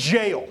in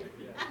jail.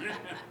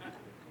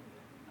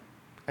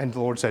 And the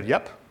Lord said,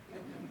 yep.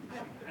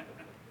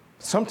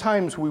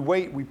 Sometimes we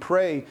wait, we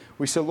pray,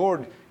 we say,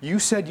 Lord, you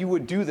said you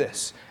would do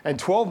this. And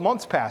 12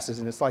 months passes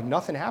and it's like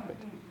nothing happened.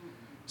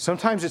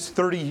 Sometimes it's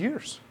 30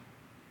 years.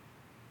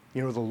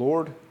 You know, the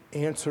Lord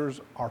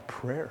answers our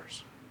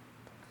prayers.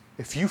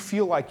 If you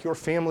feel like your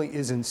family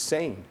is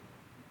insane,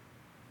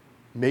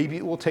 maybe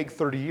it will take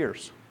 30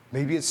 years.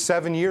 Maybe it's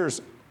 7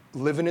 years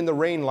living in the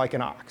rain like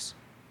an ox.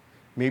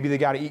 Maybe they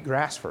got to eat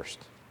grass first.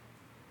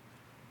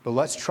 But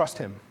let's trust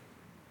him.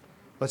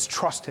 Let's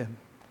trust him.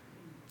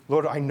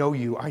 Lord, I know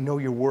you. I know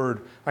your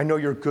word. I know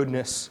your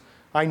goodness.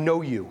 I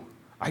know you.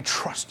 I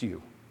trust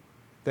you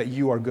that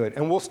you are good.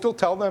 And we'll still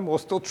tell them. We'll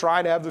still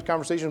try to have this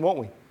conversation, won't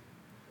we?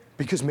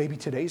 Because maybe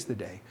today's the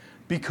day.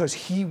 Because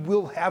he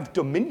will have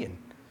dominion.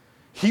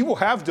 He will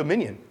have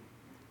dominion.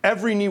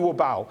 Every knee will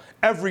bow.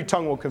 Every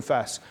tongue will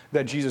confess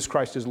that Jesus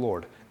Christ is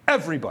Lord.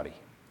 Everybody.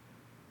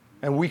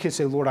 And we can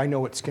say, Lord, I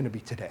know it's going to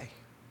be today.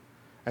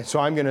 And so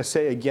I'm going to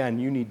say again,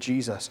 you need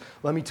Jesus.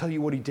 Let me tell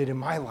you what he did in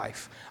my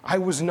life. I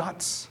was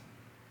nuts.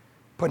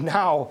 But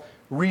now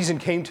reason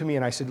came to me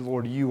and I said,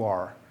 Lord, you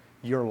are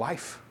your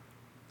life.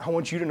 I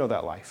want you to know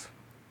that life.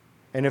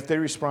 And if they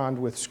respond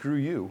with screw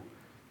you,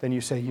 then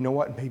you say, you know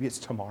what? Maybe it's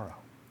tomorrow.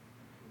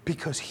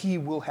 Because he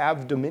will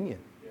have dominion.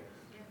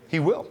 He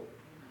will.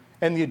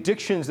 And the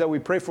addictions that we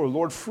pray for,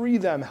 Lord, free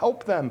them,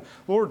 help them.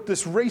 Lord,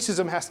 this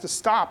racism has to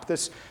stop.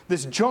 This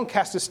junk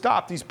has to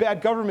stop. These bad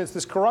governments,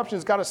 this corruption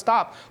has got to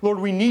stop. Lord,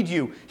 we need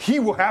you. He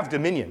will have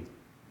dominion.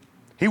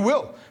 He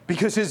will,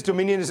 because his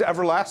dominion is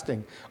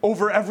everlasting,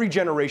 over every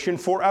generation,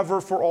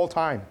 forever, for all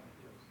time.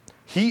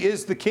 He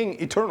is the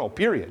King, eternal,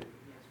 period.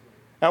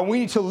 And we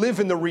need to live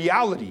in the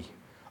reality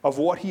of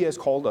what he has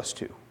called us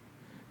to,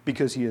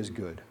 because he is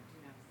good.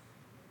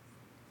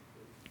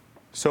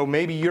 So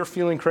maybe you're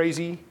feeling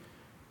crazy.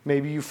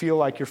 Maybe you feel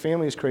like your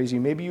family is crazy.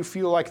 Maybe you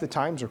feel like the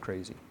times are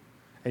crazy.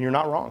 And you're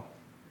not wrong.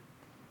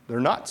 They're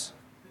nuts.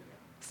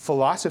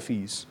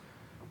 Philosophies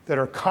that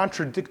are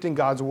contradicting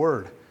God's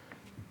word,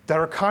 that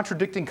are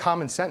contradicting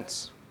common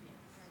sense,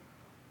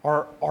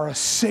 are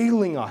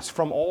assailing us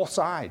from all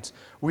sides.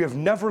 We have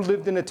never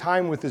lived in a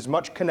time with as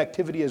much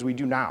connectivity as we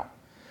do now.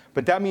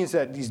 But that means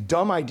that these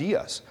dumb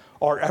ideas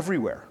are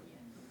everywhere.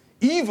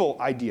 Evil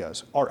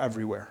ideas are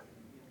everywhere.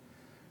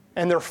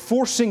 And they're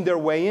forcing their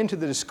way into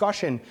the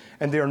discussion,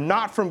 and they are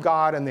not from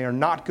God, and they are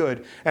not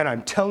good. And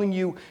I'm telling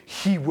you,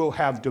 he will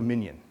have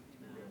dominion.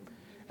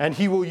 And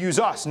he will use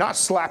us, not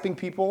slapping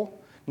people,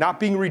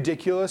 not being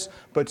ridiculous,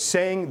 but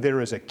saying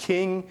there is a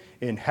king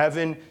in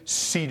heaven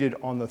seated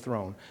on the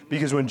throne.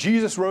 Because when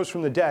Jesus rose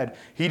from the dead,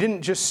 he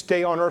didn't just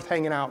stay on earth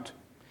hanging out.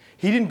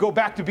 He didn't go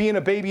back to being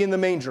a baby in the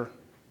manger.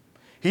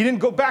 He didn't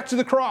go back to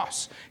the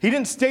cross. He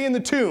didn't stay in the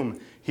tomb.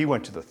 He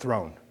went to the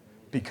throne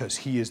because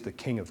he is the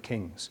King of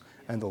kings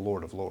and the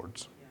Lord of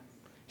lords.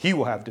 He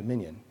will have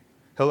dominion.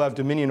 He'll have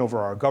dominion over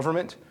our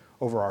government,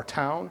 over our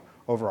town,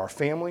 over our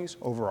families,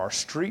 over our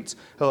streets.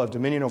 He'll have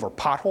dominion over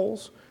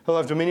potholes. He'll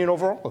have dominion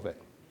over all of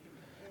it.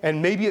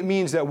 And maybe it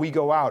means that we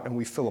go out and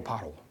we fill a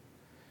pothole.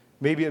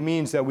 Maybe it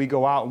means that we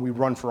go out and we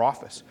run for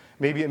office.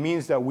 Maybe it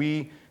means that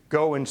we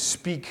go and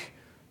speak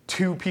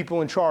to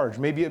people in charge.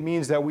 Maybe it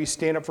means that we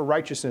stand up for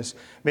righteousness.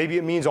 Maybe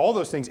it means all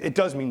those things. It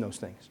does mean those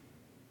things.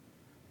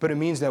 But it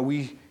means that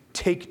we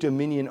take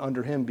dominion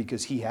under him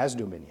because he has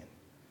dominion.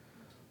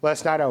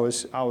 Last night I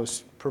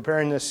was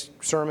preparing this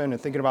sermon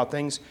and thinking about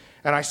things,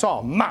 and I saw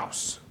a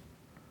mouse.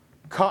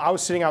 I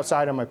was sitting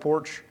outside on my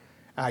porch,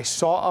 and I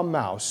saw a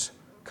mouse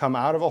come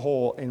out of a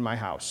hole in my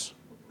house.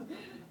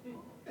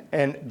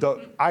 And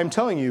I'm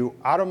telling you,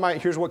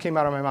 here's what came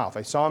out of my mouth.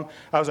 I saw him.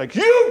 I was like,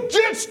 you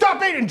just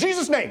stop it in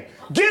Jesus' name.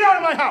 Get out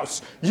of my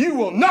house. You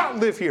will not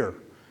live here.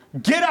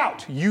 Get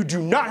out. You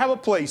do not have a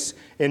place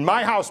in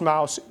my house,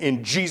 mouse,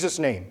 in Jesus'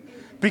 name.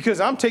 Because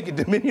I'm taking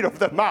dominion over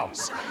the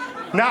mouse.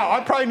 Now,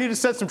 I probably need to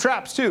set some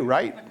traps too,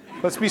 right?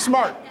 Let's be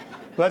smart.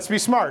 Let's be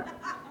smart.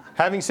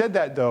 Having said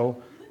that,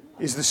 though,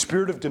 is the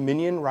spirit of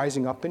dominion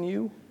rising up in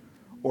you,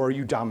 or are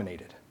you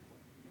dominated?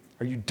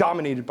 Are you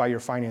dominated by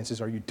your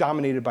finances? Are you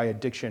dominated by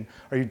addiction?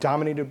 Are you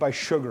dominated by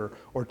sugar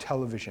or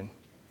television?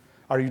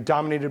 Are you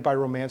dominated by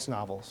romance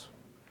novels?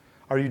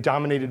 Are you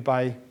dominated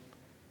by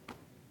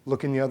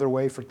looking the other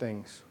way for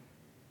things?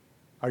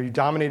 Are you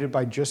dominated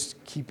by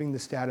just keeping the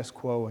status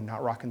quo and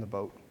not rocking the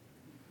boat?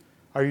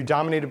 Are you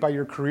dominated by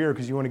your career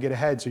because you want to get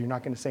ahead so you're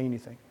not going to say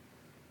anything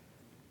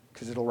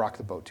because it'll rock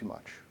the boat too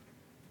much?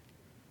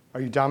 Are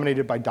you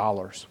dominated by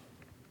dollars?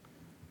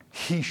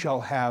 He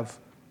shall have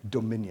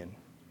dominion.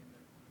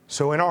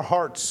 So in our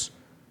hearts,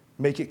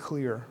 make it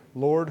clear,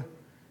 Lord,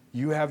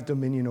 you have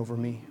dominion over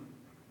me.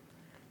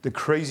 The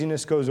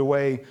craziness goes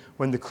away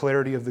when the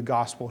clarity of the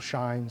gospel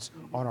shines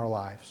on our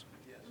lives.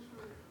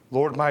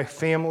 Lord, my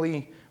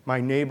family, my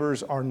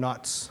neighbors are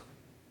nuts.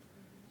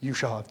 You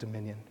shall have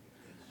dominion.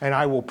 And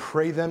I will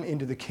pray them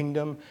into the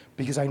kingdom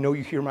because I know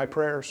you hear my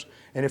prayers.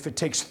 And if it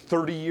takes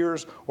 30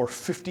 years or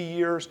 50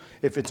 years,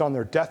 if it's on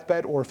their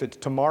deathbed or if it's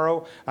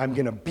tomorrow, I'm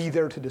going to be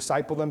there to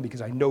disciple them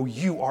because I know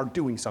you are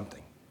doing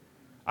something.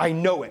 I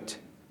know it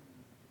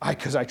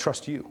because I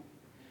trust you.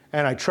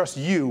 And I trust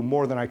you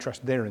more than I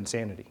trust their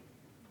insanity.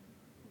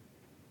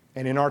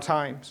 And in our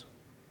times,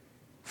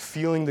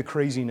 feeling the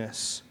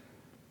craziness,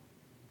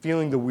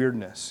 feeling the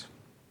weirdness,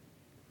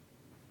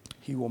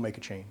 he will make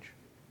a change.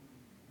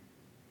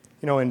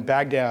 You know, in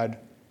Baghdad,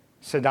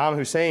 Saddam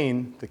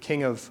Hussein, the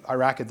king of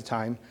Iraq at the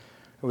time,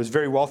 was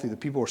very wealthy. The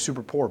people were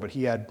super poor, but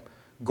he had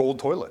gold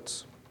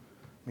toilets.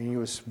 I mean, he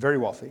was very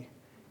wealthy.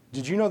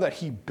 Did you know that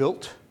he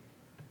built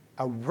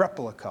a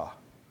replica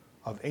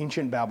of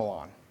ancient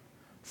Babylon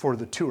for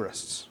the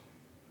tourists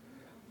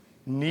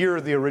near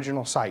the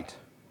original site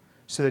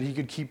so that he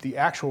could keep the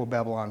actual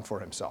Babylon for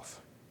himself?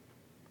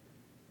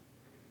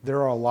 There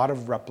are a lot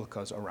of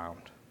replicas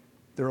around.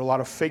 There are a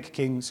lot of fake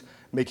kings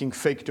making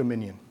fake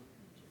dominion.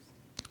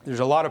 There's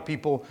a lot of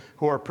people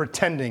who are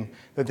pretending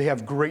that they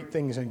have great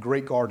things and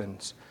great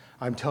gardens.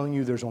 I'm telling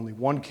you, there's only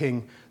one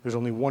king, there's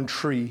only one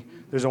tree,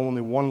 there's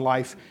only one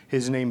life.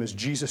 His name is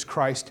Jesus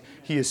Christ.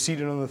 He is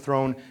seated on the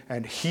throne,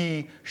 and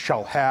he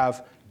shall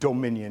have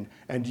dominion.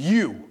 And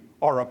you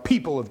are a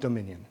people of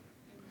dominion.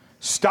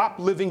 Stop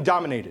living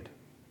dominated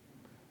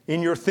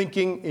in your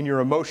thinking, in your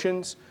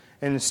emotions,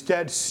 and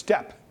instead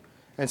step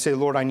and say,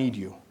 Lord, I need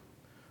you.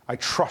 I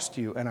trust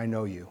you, and I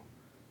know you.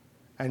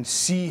 And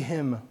see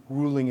him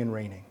ruling and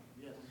reigning.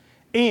 Yes.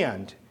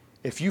 And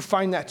if you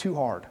find that too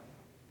hard,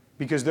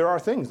 because there are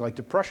things like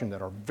depression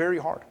that are very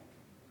hard,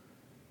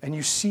 and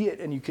you see it,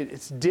 and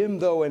it's dim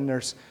though, and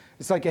it's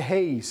like a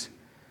haze,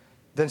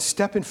 then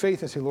step in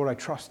faith and say, Lord, I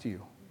trust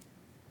you.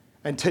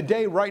 And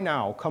today, right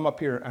now, come up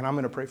here, and I'm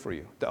going to pray for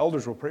you. The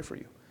elders will pray for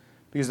you.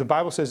 Because the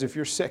Bible says if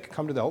you're sick,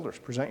 come to the elders,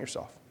 present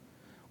yourself.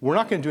 We're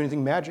not going to do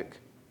anything magic,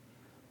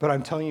 but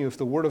I'm telling you, if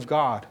the Word of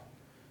God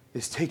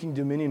is taking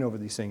dominion over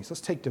these things,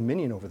 let's take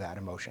dominion over that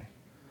emotion.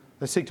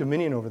 Let's take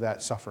dominion over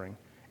that suffering.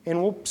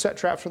 And we'll set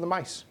traps for the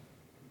mice.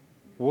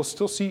 We'll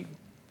still see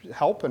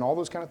help and all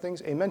those kind of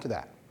things. Amen to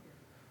that.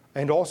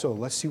 And also,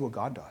 let's see what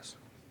God does.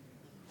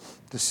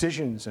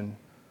 Decisions and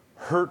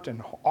hurt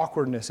and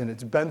awkwardness, and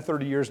it's been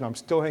 30 years and I'm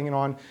still hanging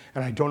on,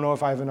 and I don't know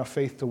if I have enough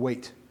faith to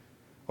wait.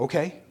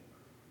 Okay,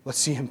 let's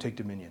see him take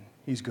dominion.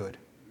 He's good.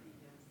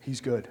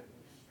 He's good.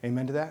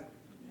 Amen to that?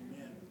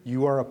 Amen.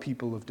 You are a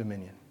people of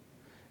dominion.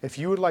 If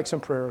you would like some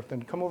prayer,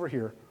 then come over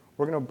here.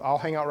 I'll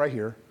hang out right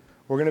here.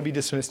 We're going to be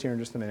dismissed here in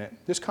just a minute.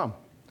 Just come.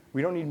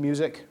 We don't need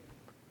music.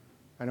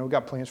 I know we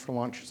got plans for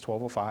lunch. It's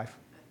 12:05.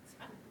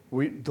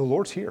 The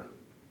Lord's here.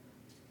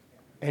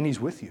 And he's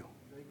with you.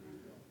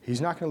 He's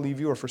not going to leave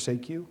you or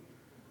forsake you.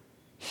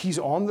 He's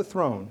on the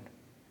throne,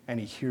 and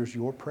he hears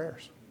your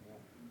prayers.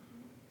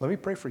 Let me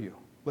pray for you.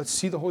 Let's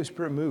see the Holy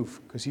Spirit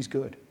move, because he's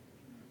good.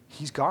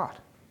 He's God.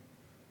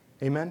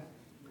 Amen?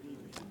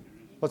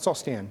 Let's all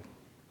stand.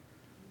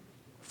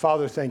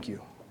 Father, thank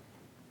you.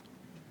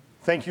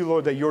 Thank you,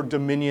 Lord, that your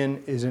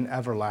dominion is an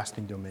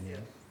everlasting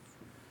dominion.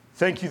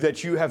 Thank you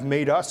that you have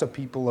made us a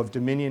people of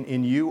dominion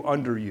in you,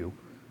 under you,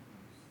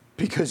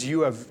 because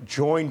you have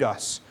joined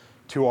us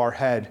to our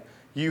head.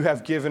 You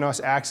have given us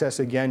access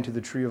again to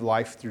the tree of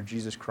life through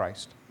Jesus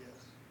Christ.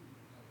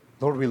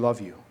 Lord, we love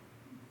you.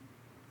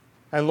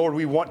 And Lord,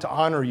 we want to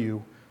honor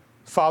you.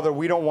 Father,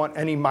 we don't want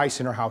any mice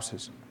in our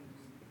houses.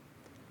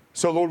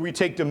 So Lord, we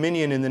take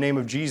dominion in the name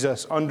of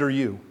Jesus under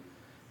you,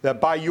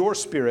 that by your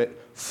Spirit,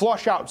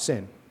 flush out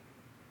sin,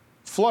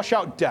 flush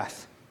out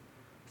death,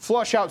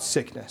 flush out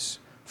sickness,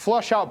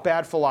 flush out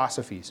bad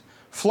philosophies,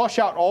 flush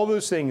out all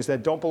those things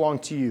that don't belong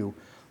to you.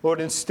 Lord,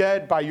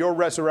 instead, by your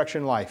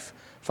resurrection life,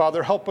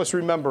 Father, help us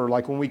remember,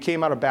 like when we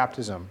came out of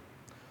baptism,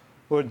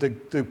 Lord,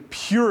 the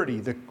purity,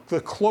 the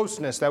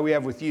closeness that we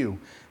have with you,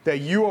 that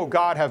you, O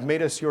God, have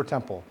made us your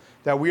temple,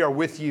 that we are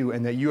with you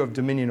and that you have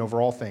dominion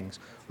over all things.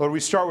 Lord, we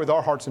start with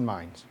our hearts and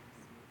minds.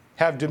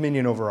 Have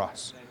dominion over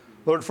us.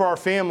 Lord, for our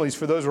families,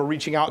 for those we're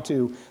reaching out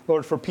to,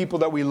 Lord, for people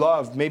that we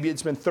love, maybe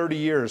it's been 30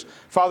 years.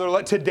 Father,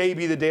 let today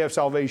be the day of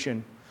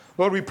salvation.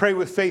 Lord, we pray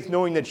with faith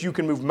knowing that you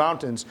can move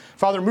mountains.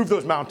 Father, move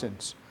those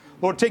mountains.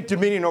 Lord, take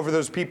dominion over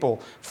those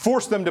people.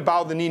 Force them to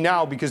bow the knee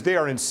now because they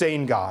are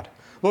insane, God.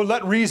 Lord,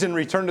 let reason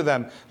return to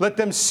them. Let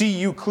them see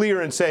you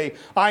clear and say,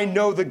 I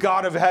know the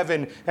God of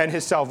heaven and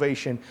his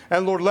salvation.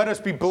 And Lord, let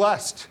us be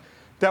blessed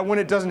that when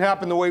it doesn't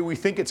happen the way we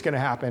think it's going to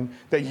happen,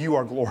 that you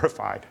are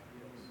glorified.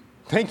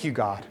 Thank you,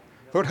 God.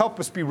 Lord, help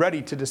us be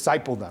ready to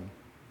disciple them.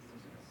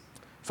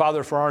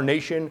 Father, for our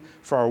nation,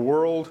 for our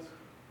world,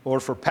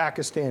 Lord, for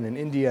Pakistan and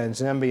India and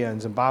Zambia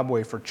and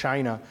Zimbabwe, for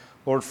China,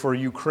 Lord, for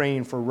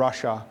Ukraine, for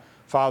Russia,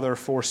 Father,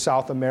 for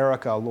South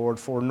America, Lord,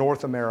 for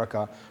North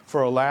America,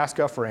 for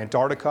Alaska, for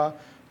Antarctica,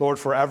 Lord,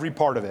 for every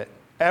part of it,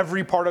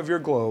 every part of your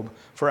globe,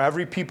 for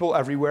every people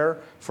everywhere,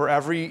 for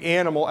every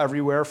animal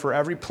everywhere, for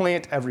every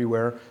plant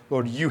everywhere,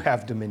 Lord, you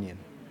have dominion.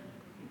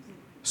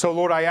 So,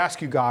 Lord, I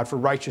ask you, God, for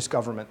righteous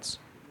governments.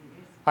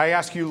 I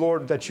ask you,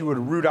 Lord, that you would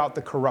root out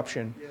the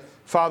corruption.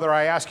 Father,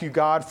 I ask you,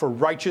 God, for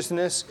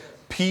righteousness,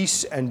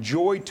 peace, and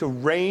joy to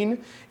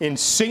reign in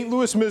St.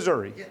 Louis,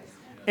 Missouri,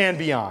 and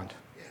beyond.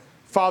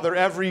 Father,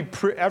 every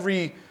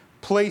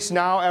place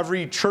now,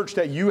 every church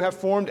that you have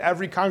formed,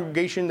 every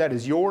congregation that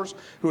is yours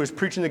who is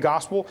preaching the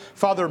gospel,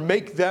 Father,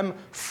 make them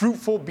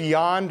fruitful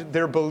beyond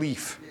their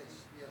belief.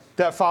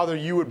 That, Father,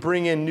 you would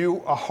bring in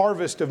a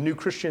harvest of new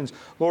Christians.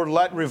 Lord,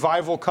 let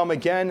revival come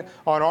again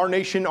on our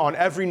nation, on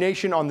every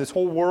nation, on this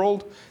whole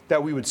world,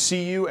 that we would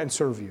see you and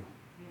serve you.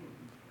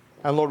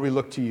 And Lord, we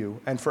look to you.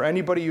 And for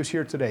anybody who's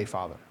here today,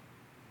 Father,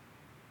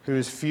 who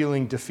is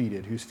feeling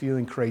defeated, who's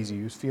feeling crazy,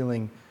 who's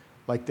feeling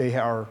like they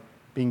are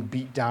being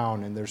beat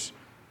down and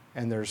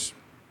there's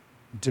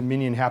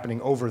dominion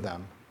happening over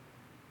them,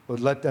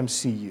 Lord, let them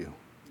see you.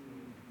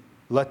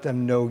 Let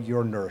them know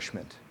your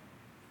nourishment.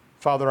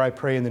 Father, I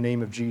pray in the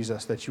name of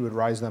Jesus that you would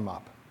rise them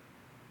up.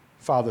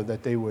 Father,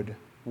 that they would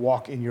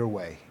walk in your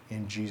way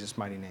in Jesus'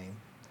 mighty name.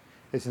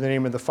 It's in the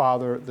name of the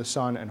Father, the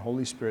Son, and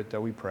Holy Spirit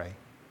that we pray.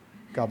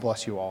 God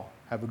bless you all.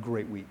 Have a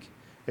great week.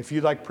 If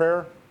you'd like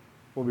prayer,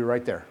 we'll be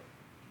right there.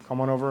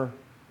 Come on over.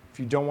 If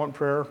you don't want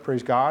prayer,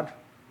 praise God.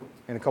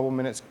 In a couple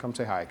minutes, come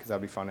say hi, because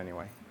that'll be fun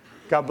anyway.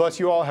 God bless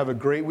you all. Have a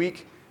great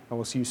week, and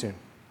we'll see you soon.